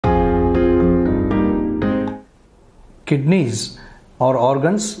Kidneys are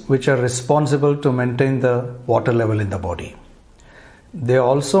organs which are responsible to maintain the water level in the body. They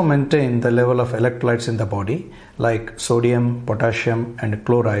also maintain the level of electrolytes in the body like sodium, potassium and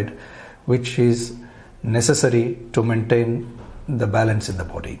chloride, which is necessary to maintain the balance in the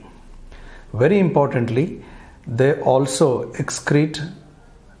body. Very importantly, they also excrete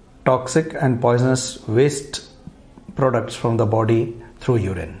toxic and poisonous waste products from the body through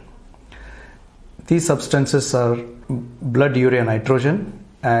urine. These substances are blood urea nitrogen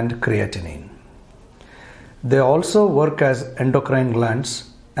and creatinine. They also work as endocrine glands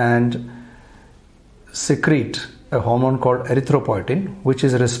and secrete a hormone called erythropoietin, which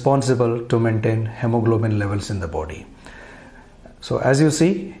is responsible to maintain hemoglobin levels in the body. So as you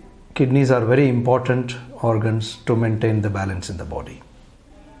see, kidneys are very important organs to maintain the balance in the body.